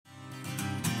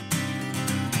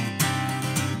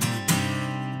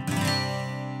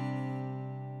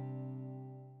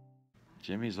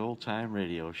Jimmy's Old Time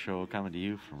Radio Show coming to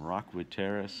you from Rockwood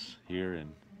Terrace here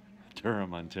in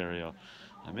Durham, Ontario.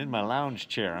 I'm in my lounge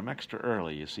chair. I'm extra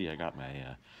early. You see, I got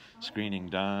my screening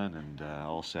done and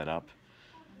all set up.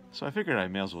 So I figured I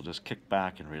may as well just kick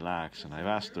back and relax, and I've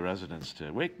asked the residents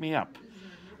to wake me up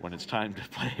when it's time to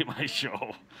play my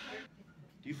show.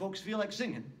 Do you folks feel like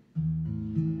singing?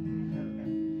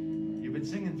 You've been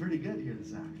singing pretty good here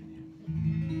this afternoon.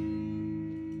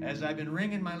 As I've been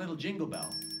ringing my little jingle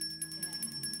bell.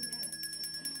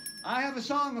 I have a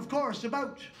song, of course,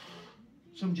 about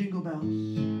some jingle bells.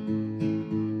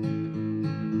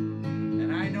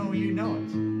 And I know you know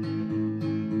it.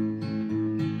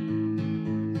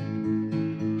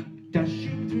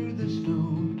 Dashing through the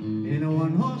snow in a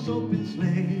one-horse open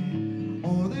sleigh,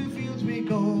 o'er the fields we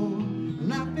go,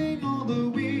 laughing all the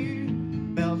way.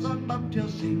 Bells on bobtail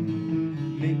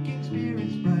sing, making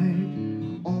spirits bright.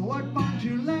 Oh, what fun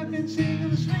to laugh and sing on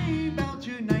the sleigh bell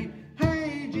tonight.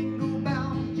 Hey, jingle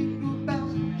bells,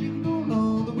 jingle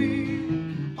all the way.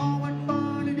 Oh, what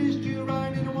fun it is to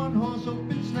ride in a one-horse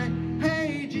open sleigh.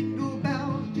 Hey, jingle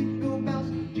bells,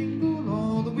 jingle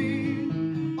all the way.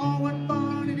 Oh, what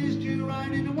fun it is to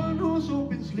ride in a one-horse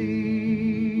open sleigh.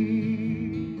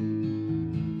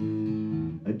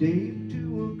 A day or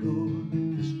two ago,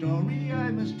 the story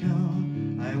I must tell.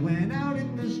 I went out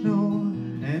in the snow,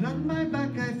 and on my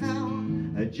back I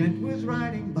found a gent was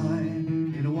riding by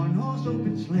in a one-horse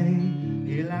open sleigh.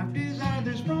 He laughed his eyes,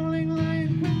 the sprawling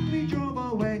line quickly drove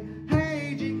away.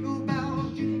 Hey, jingle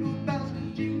bells,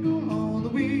 jingle all the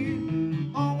way.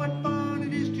 Oh, what fun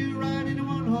it is to ride in a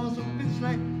one-horse open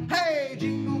sleigh. Hey,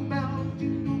 jingle bells,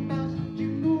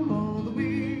 jingle all the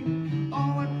way.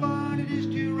 Oh, what fun it is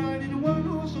to ride in a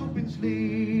one-horse open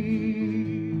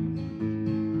sleigh.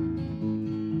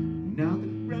 Now the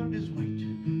ground is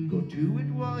white, go do it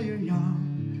while you're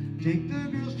young. Take the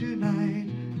girls tonight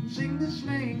and sing the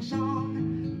sleighing song.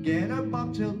 Get a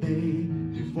bobtail bay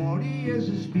to 40 years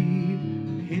of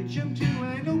speed, hitch 'em to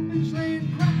an open sleigh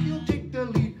and crack, you'll take the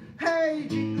lead. Hey,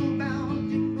 jingle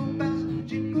bells,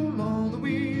 jingle all the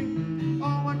way.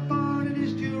 Oh, what fun it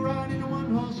is to ride in a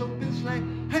one-horse open sleigh.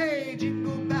 Hey,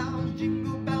 jingle bells,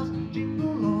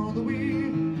 jingle all the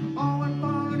way. Oh, what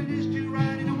fun it is to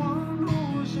ride in a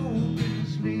one-horse open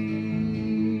sleigh.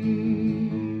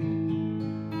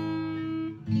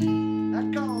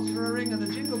 That calls for a ring of the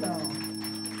jingle bell.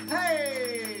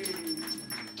 Hey!